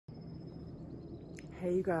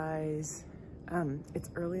Hey you guys, it's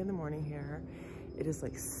early in the morning here. It is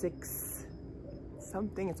like 6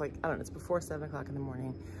 something. It's like, I don't know, it's before 7 o'clock in the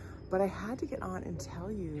morning. But I had to get on and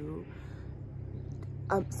tell you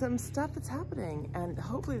some stuff that's happening. And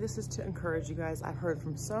hopefully this is to encourage you guys. I've heard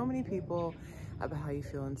from so many people about how you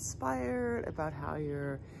feel inspired, about how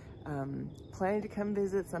you're planning to come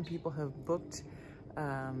visit. Some people have booked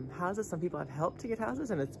houses. Some people have helped to get houses,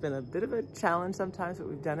 and it's been a bit of a challenge sometimes, but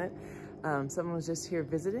we've done it. Someone was just here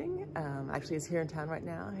visiting, actually is here in town right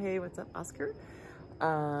now. Hey, what's up, Oscar? But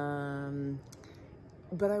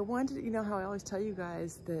I wanted, you know how I always tell you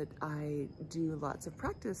guys that I do lots of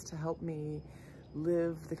practice to help me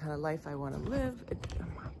live the kind of life I want to live. Oh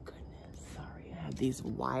my goodness, sorry. I have these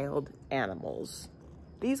wild animals.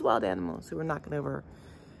 These wild animals who are knocking over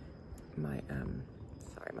my,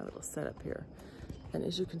 sorry, my little setup here. And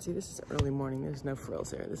as you can see, this is early morning. There's no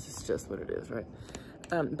frills here. This is just what it is, right?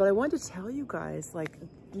 But I wanted to tell you guys, like,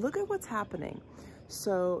 look at what's happening.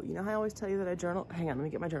 So, you know how I always tell you that I journal? Hang on, let me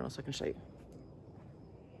get my journal so I can show you.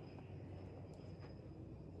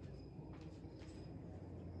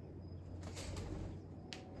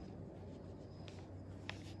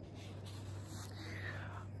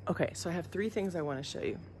 Okay, so I have 3 things I want to show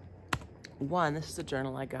you. One, this is a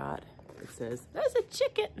journal I got. It says, there's a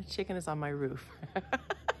chicken. The chicken is on my roof.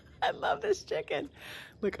 I love this chicken.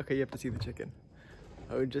 Look, okay, you have to see the chicken.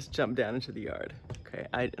 I would just jump down into the yard. Okay,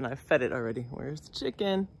 and I fed it already. Where's the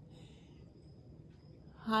chicken?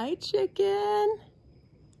 Hi, chicken.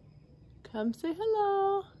 Come say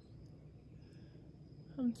hello.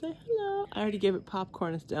 Come say hello. I already gave it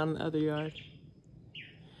popcorn. It's down in the other yard.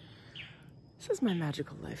 This is my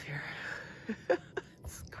magical life here.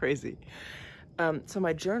 It's crazy. So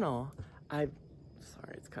my journal, sorry,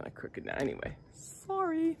 it's kind of crooked now. Anyway,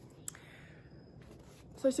 sorry.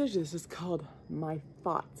 So I showed you this is called My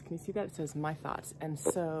Thoughts. Can you see that? It says My Thoughts. And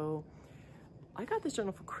so I got this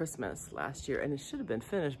journal for Christmas last year, and it should have been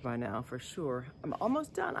finished by now for sure. I'm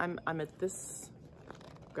almost done. I'm at this,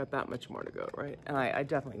 got that much more to go, right? And I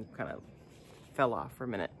definitely kind of fell off for a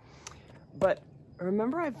minute. But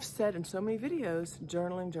remember, I've said in so many videos,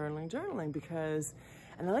 journaling, journaling, journaling, because,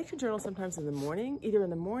 and I like to journal sometimes in the morning, either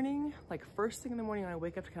in the morning, like first thing in the morning when I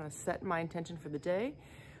wake up to kind of set my intention for the day,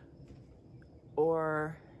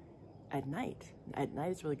 or at night. At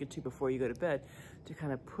night it's really good too, before you go to bed, to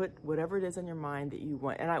kind of put whatever it is on your mind that you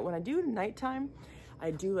want. And when I do nighttime,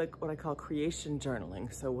 I do like what I call creation journaling.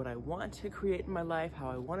 So what I want to create in my life, how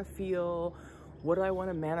I want to feel, what do I want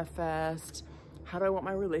to manifest, how do I want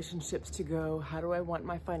my relationships to go, how do I want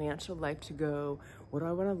my financial life to go, what do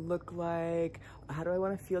I want to look like, how do I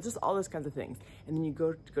want to feel, just all those kinds of things. And then you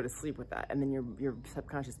go to sleep with that, and then your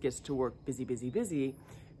subconscious gets to work busy, busy, busy,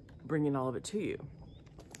 bringing all of it to you.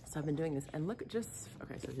 So I've been doing this, and look at just,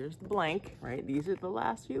 okay, so here's the blank, right? These are the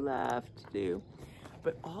last few left to do.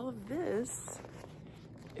 But all of this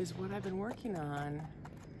is what I've been working on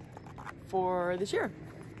for this year,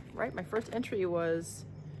 right? My first entry was,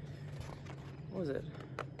 what was it?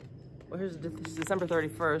 Well, here's December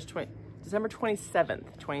 31st, December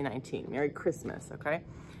 27th, 2019. Merry Christmas, okay?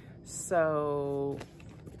 So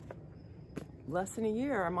less than a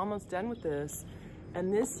year, I'm almost done with this.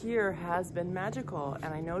 And this year has been magical.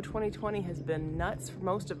 And I know 2020 has been nuts for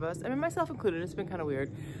most of us. I mean, myself included, it's been kind of weird.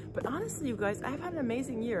 But honestly, you guys, I've had an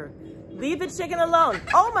amazing year. Leave the chicken alone.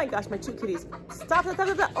 Oh my gosh, my 2 kitties. Stop, stop, stop,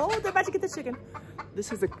 stop. Oh, they're about to get the chicken.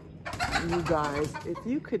 This is you guys, if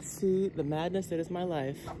you could see the madness that is my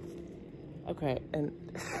life. Okay, and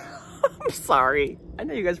I'm sorry. I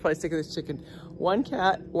know you guys are probably sick of this chicken. One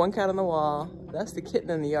cat on the wall. That's the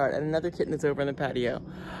kitten in the yard, and another kitten that's over in the patio.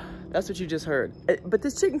 That's what you just heard. But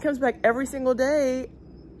this chicken comes back every single day.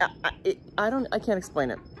 I can't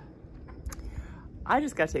explain it. I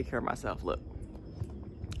just gotta take care of myself. Look,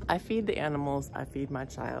 I feed the animals, I feed my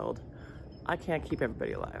child. I can't keep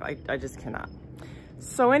everybody alive. I just cannot.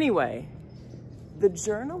 So anyway, the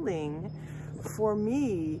journaling for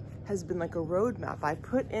me has been like a roadmap. I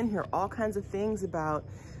put in here all kinds of things about,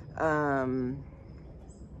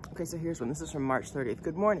 okay, so here's one. This is from March 30th.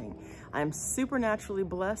 Good morning. I am supernaturally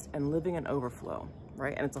blessed and living in overflow,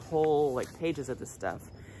 right? And it's a whole, like, pages of this stuff.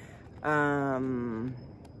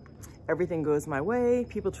 Everything goes my way.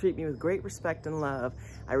 People treat me with great respect and love.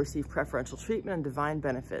 I receive preferential treatment and divine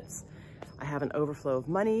benefits. I have an overflow of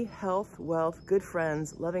money, health, wealth, good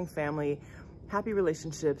friends, loving family, happy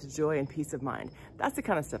relationships, joy, and peace of mind. That's the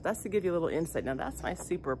kind of stuff. That's to give you a little insight. Now, that's my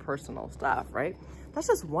super personal stuff, right? That's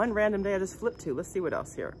just one random day I just flipped to. Let's see what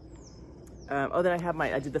else here. Oh, then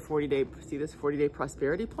I did the 40-day, see this 40-day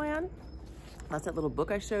prosperity plan? That's that little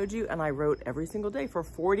book I showed you, and I wrote every single day for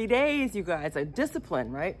 40 days, you guys. I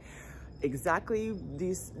discipline, right? exactly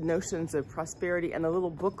these notions of prosperity, and the little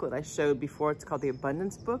booklet I showed before, it's called the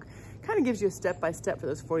Abundance Book, kind of gives you a step-by-step for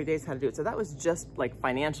those 40 days how to do it. So that was just like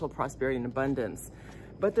financial prosperity and abundance.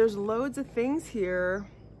 But there's loads of things here.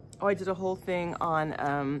 Oh, I did a whole thing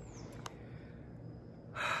on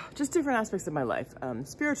just different aspects of my life,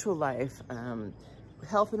 spiritual life,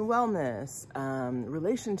 health and wellness,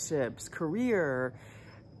 relationships, career,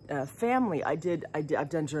 family. I've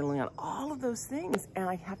done journaling on all of those things, and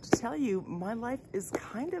I have to tell you, my life is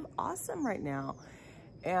kind of awesome right now.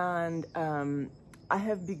 And I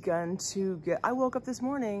have begun to I woke up this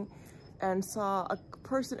morning and saw a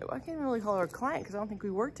person, I can't even really call her a client because I don't think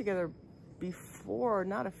we worked together before,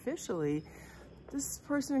 not officially. This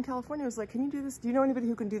person in California was like, can you do this? Do you know anybody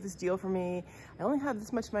who can do this deal for me? I only have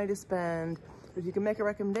this much money to spend. If you can make a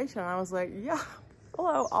recommendation. And I was like, yeah,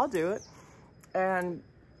 hello, I'll do it. And,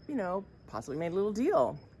 you know, possibly made a little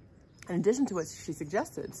deal in addition to what she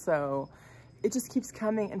suggested. So it just keeps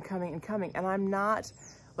coming and coming and coming. And I'm not,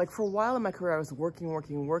 like, for a while in my career, I was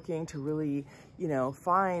working to really, you know,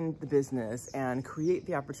 find the business and create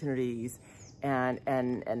the opportunities and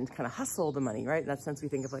kind of hustle the money, right? In that sense, we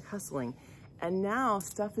think of like hustling. And now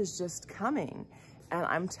stuff is just coming. And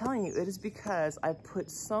I'm telling you, it is because I put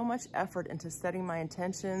so much effort into setting my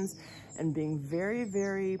intentions and being very,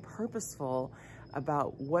 very purposeful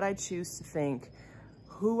about what I choose to think,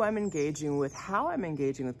 who I'm engaging with, how I'm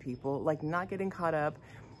engaging with people, like not getting caught up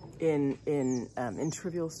in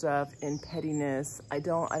trivial stuff, in pettiness. I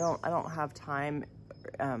don't have time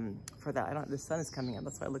for that. The sun is coming up.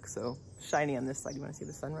 That's why I look so shiny on this side. You want to see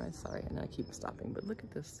the sunrise? Sorry, I know I keep stopping, but look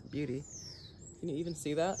at this beauty. Can you even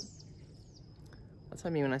see that? That's what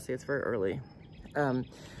I mean when I say it's very early.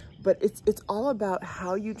 But it's all about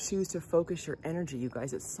how you choose to focus your energy, you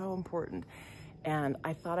guys. It's so important. And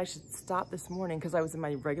I thought I should stop this morning because I was in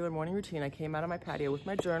my regular morning routine. I came out of my patio with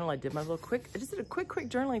my journal. I did my little I just did a quick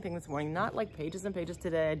journaling thing this morning. Not like pages and pages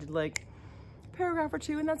today. I did like a paragraph or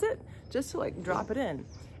two and that's it. Just to like drop it in.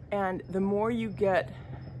 And the more you get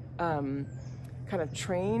kind of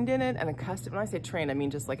trained in it and accustomed, when I say trained, I mean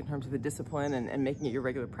just like in terms of the discipline and making it your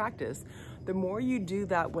regular practice, the more you do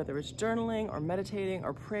that, whether it's journaling or meditating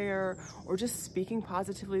or prayer or just speaking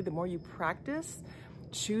positively, the more you practice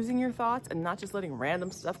choosing your thoughts and not just letting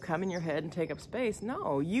random stuff come in your head and take up space.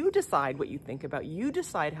 No, you decide what you think about. You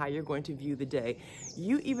decide how you're going to view the day.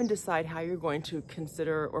 You even decide how you're going to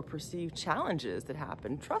consider or perceive challenges that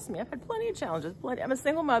happen. Trust me, I've had plenty of challenges. I'm a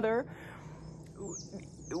single mother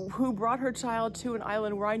who brought her child to an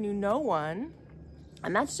island where I knew no one.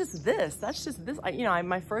 And that's just this.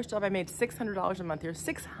 My first job, I made $600 a month here,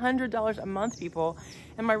 $600 a month, people,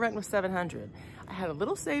 and my rent was $700. I had a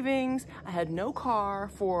little savings. I had no car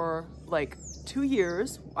for like 2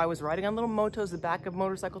 years. I was riding on little motos, the back of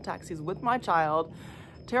motorcycle taxis with my child,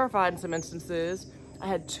 terrified in some instances. I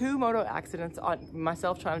had 2 moto accidents on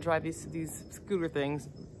myself trying to drive these scooter things.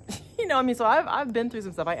 You know, I mean, so I've been through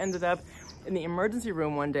some stuff. I ended up in the emergency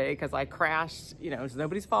room one day because I crashed, you know, it's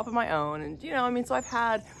nobody's fault but my own. And, you know, I mean, so I've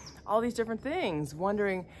had all these different things,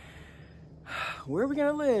 wondering, where are we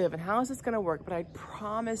gonna live and how is this gonna work? But I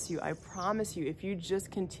promise you, if you just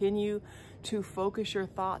continue to focus your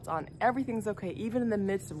thoughts on everything's okay, even in the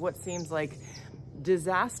midst of what seems like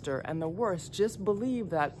disaster and the worst, just believe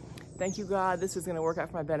that, thank you, God, this is gonna work out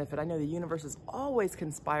for my benefit. I know the universe is always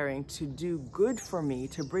conspiring to do good for me,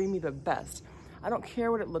 to bring me the best. I don't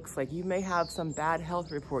care what it looks like. You may have some bad health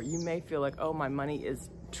report. You may feel like, oh, my money is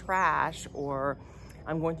trash, or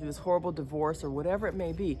I'm going through this horrible divorce, or whatever it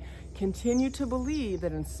may be. Continue to believe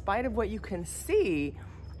that in spite of what you can see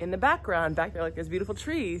in the background, back there, like there's beautiful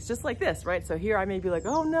trees, just like this, right? So here I may be like,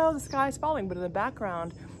 oh no, the sky's falling, but in the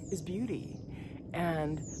background is beauty.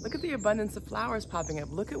 And look at the abundance of flowers popping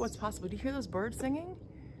up. Look at what's possible. Do you hear those birds singing?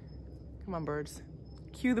 Come on, birds.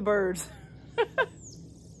 Cue the birds.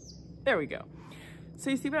 There we go. So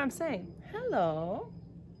you see what I'm saying? Hello.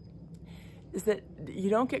 Is that you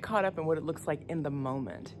don't get caught up in what it looks like in the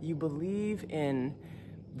moment. You believe in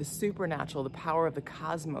the supernatural, the power of the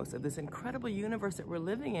cosmos, of this incredible universe that we're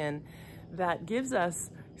living in that gives us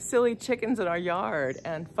silly chickens in our yard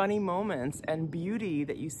and funny moments and beauty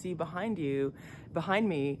that you see behind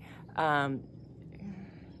me.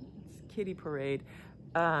 Kitty parade.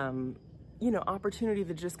 You know, opportunity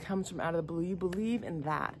that just comes from out of the blue. You believe in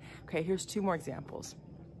that. Okay, here's 2 more examples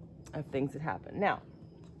of things that happen. Now,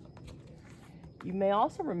 you may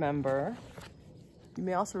also remember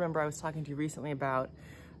I was talking to you recently about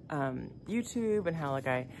YouTube and how like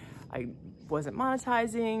I wasn't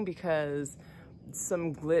monetizing because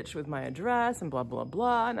some glitch with my address and blah, blah,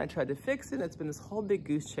 blah. And I tried to fix it. It's been this whole big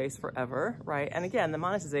goose chase forever, right? And again, the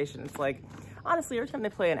monetization, it's like, honestly, every time they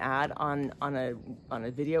play an ad on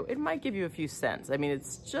a video, it might give you a few cents. I mean,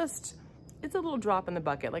 it's a little drop in the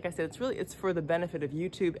bucket. Like I said, it's for the benefit of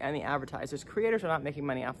YouTube and the advertisers. Creators are not making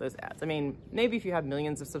money off those ads. I mean, maybe if you have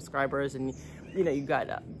millions of subscribers and you know, you got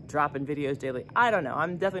dropping videos daily. I don't know.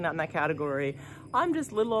 I'm definitely not in that category. I'm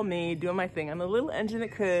just little old me doing my thing. I'm the little engine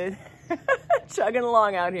that could, chugging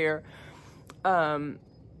along out here.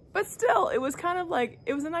 But still, it was kind of like,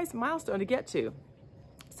 it was a nice milestone to get to.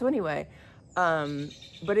 So anyway,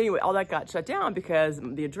 but anyway, all that got shut down because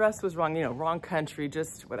the address was wrong, you know, wrong country,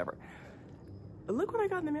 just whatever. But look what I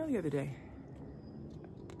got in the mail the other day.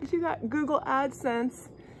 You see that? Google AdSense.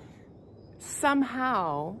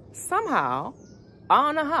 Somehow, I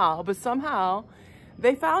don't know how, but somehow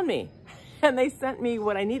they found me and they sent me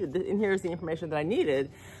what I needed. And here's the information that I needed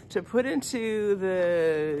to put into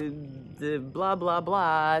the blah, blah,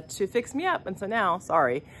 blah to fix me up. And so now,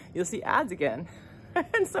 sorry, you'll see ads again.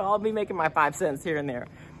 And so I'll be making my 5 cents here and there.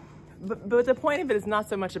 But the point of it is not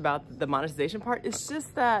so much about the monetization part. It's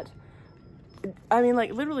just that, I mean,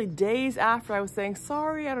 like literally days after I was saying,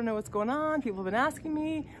 sorry, I don't know what's going on. People have been asking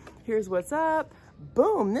me, here's what's up.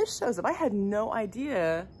 Boom, this shows up. I had no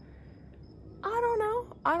idea. I don't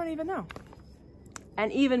know. I don't even know.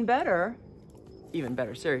 And even better,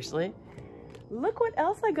 seriously, look what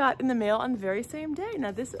else I got in the mail on the very same day.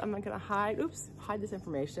 Now this, I'm not gonna hide this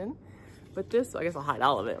information, but this, I guess I'll hide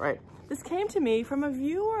all of it, right? This came to me from a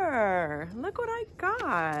viewer. Look what I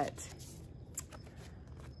got.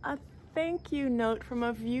 A thank you note from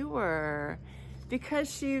a viewer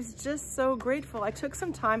because she's just so grateful. I took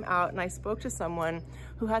some time out and I spoke to someone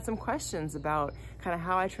who had some questions about kind of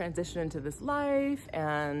how I transitioned into this life,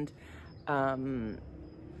 and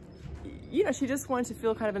you know, she just wanted to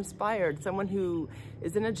feel kind of inspired. Someone who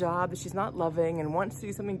is in a job that she's not loving and wants to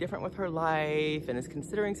do something different with her life and is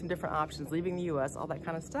considering some different options, leaving the US, all that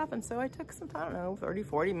kind of stuff. And so I took some time, I don't know, 30,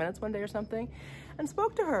 40 minutes one day or something, and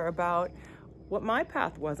spoke to her about what my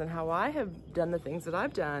path was and how I have done the things that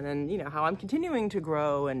I've done, and you know, how I'm continuing to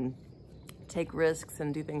grow and take risks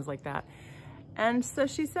and do things like that. And so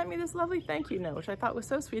she sent me this lovely thank you note, which I thought was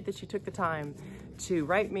so sweet that she took the time to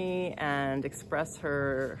write me and express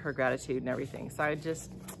her gratitude and everything. So I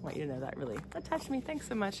just want you to know that really, that touched me. Thanks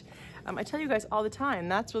so much. I tell you guys all the time,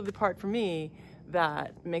 that's really the part for me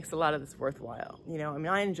that makes a lot of this worthwhile. You know, I mean,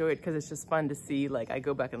 I enjoy it because it's just fun to see, like, I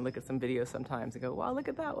go back and look at some videos sometimes and go, wow, look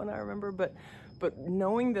at that one, I remember. But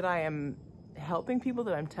knowing that I am helping people,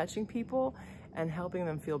 that I'm touching people and helping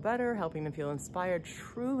them feel better, helping them feel inspired,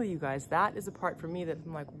 truly, you guys, that is a part for me that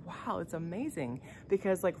I'm like, wow, it's amazing.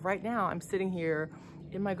 Because like right now, I'm sitting here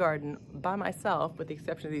in my garden by myself, with the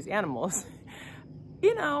exception of these animals,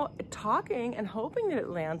 you know, talking and hoping that it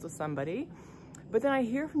lands with somebody. But then I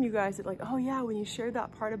hear from you guys that like, oh yeah, when you shared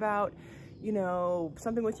that part about, you know,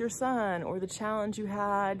 something with your son or the challenge you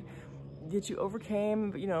had that you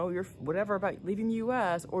overcame, you know, your whatever about leaving the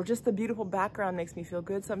US, or just the beautiful background makes me feel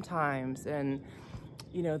good sometimes. And,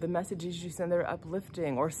 you know, the messages you send are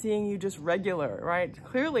uplifting, or seeing you just regular, right?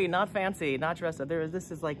 Clearly not fancy, not dressed up.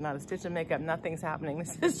 This is like not a stitch of makeup, nothing's happening.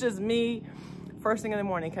 This is just me first thing in the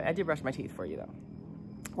morning. I did brush my teeth for you though.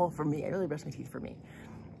 Well, for me, I really brushed my teeth for me.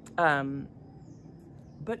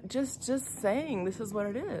 But just saying this is what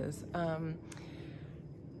it is.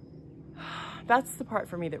 That's the part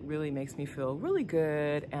for me that really makes me feel really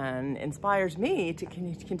good and inspires me to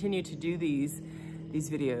continue to do these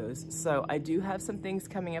videos. So I do have some things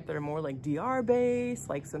coming up that are more like DR based,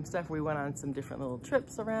 like some stuff we went on some different little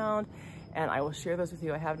trips around, and I will share those with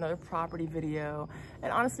you. I have another property video,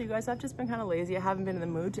 and honestly, you guys, I've just been kind of lazy. I haven't been in the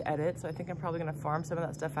mood to edit, so I think I'm probably gonna farm some of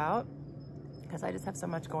that stuff out because I just have so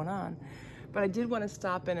much going on. But I did want to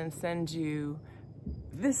stop in and send you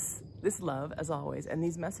this love, as always, and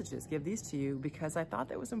these messages, give these to you because I thought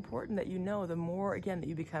that was important that you know, the more, again, that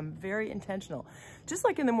you become very intentional. Just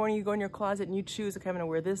like in the morning, you go in your closet and you choose, okay, I'm gonna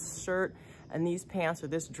wear this shirt and these pants or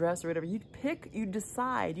this dress or whatever. You pick, you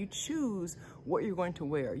decide, you choose what you're going to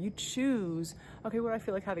wear. You choose, okay, what do I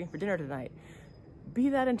feel like having for dinner tonight? Be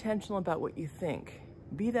that intentional about what you think.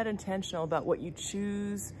 Be that intentional about what you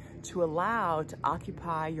choose to allow to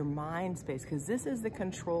occupy your mind space, because this is the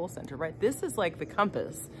control center, right? This is like the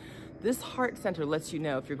compass. This heart center lets you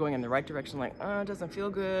know if you're going in the right direction, like, oh, it doesn't feel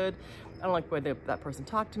good. I don't like the way that person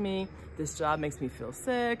talked to me. This job makes me feel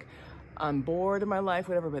sick. I'm bored in my life,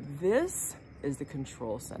 whatever. But this is the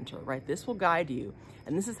control center, right? This will guide you.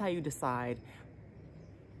 And this is how you decide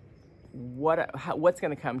what's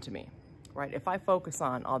gonna come to me. Right? If I focus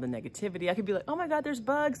on all the negativity, I could be like, oh my God, there's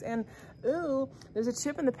bugs, and ooh, there's a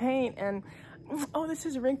chip in the paint, and oh, this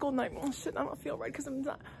is wrinkled, and like, oh shit, I don't feel right because I'm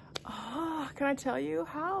not. Oh, can I tell you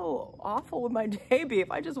how awful would my day be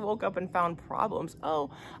if I just woke up and found problems?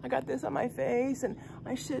 Oh, I got this on my face and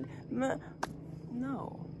I should, no.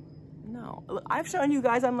 Look, I've shown you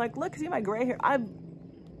guys, I'm like, look, see my gray hair?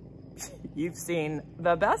 You've seen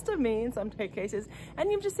the best of me in some cases,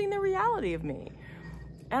 and you've just seen the reality of me.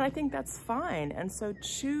 And I think that's fine. And so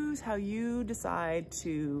choose how you decide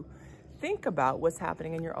to think about what's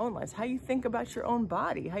happening in your own lives, how you think about your own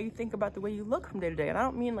body, how you think about the way you look from day to day. And I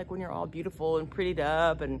don't mean like when you're all beautiful and prettied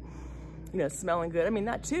up and, you know, smelling good. I mean,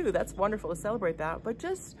 that too, that's wonderful to celebrate that, but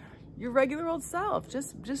just your regular old self.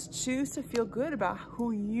 Just choose to feel good about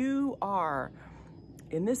who you are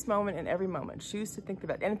in this moment and every moment. Choose to think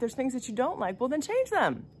about it. And if there's things that you don't like, well, then change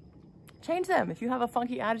them. Change them. If you have a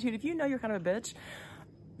funky attitude, if you know you're kind of a bitch,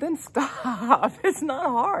 then stop. It's not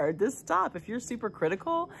hard. Just stop. If you're super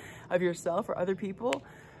critical of yourself or other people,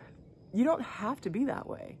 you don't have to be that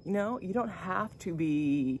way. You know, you don't have to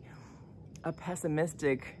be a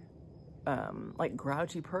pessimistic, like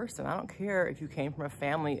grouchy person. I don't care if you came from a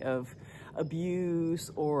family of abuse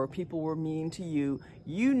or people were mean to you.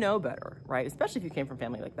 You know better, right? Especially if you came from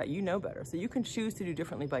family like that, you know better. So you can choose to do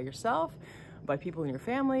differently by yourself, by people in your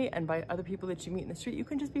family, and by other people that you meet in the street. You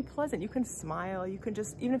can just be pleasant. You can smile. You can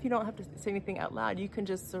just, even if you don't have to say anything out loud, you can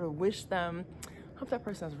just sort of wish them, hope that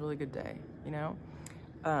person has a really good day, you know?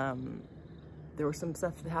 There was some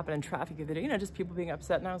stuff that happened in traffic the other day, you know, just people being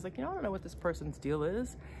upset. And I was like, you know, I don't know what this person's deal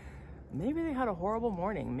is. Maybe they had a horrible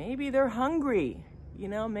morning. Maybe they're hungry. You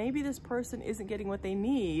know, maybe this person isn't getting what they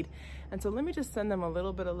need. And so let me just send them a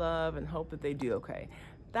little bit of love and hope that they do okay.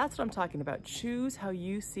 That's what I'm talking about. Choose how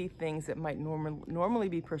you see things that might normally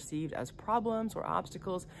be perceived as problems or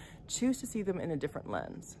obstacles. Choose to see them in a different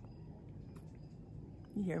lens.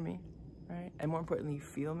 You hear me, right? And more importantly, you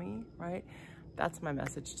feel me, right? That's my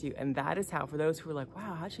message to you. And that is how, for those who are like,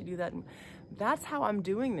 wow, how'd she do that? And that's how I'm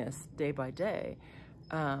doing this day by day.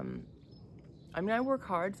 I mean, I work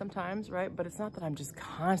hard sometimes, right? But it's not that I'm just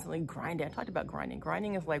constantly grinding. I talked about grinding.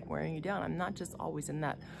 Grinding is like wearing you down. I'm not just always in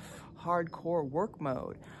that hardcore work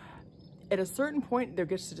mode. At a certain point, there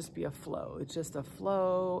gets to just be a flow. It's just a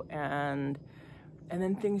flow, and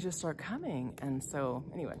then things just start coming. And so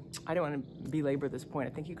anyway, I don't want to belabor this point.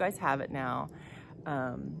 I think you guys have it now.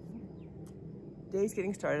 Day's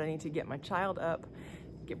getting started. I need to get my child up,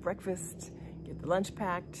 get breakfast, get the lunch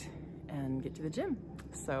packed, and get to the gym.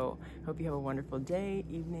 So hope you have a wonderful day,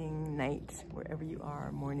 evening, night, wherever you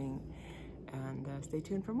are, morning, and stay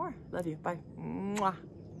tuned for more. Love you. Bye. Mwah.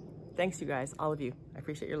 Thanks, you guys, all of you. I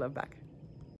appreciate your love back.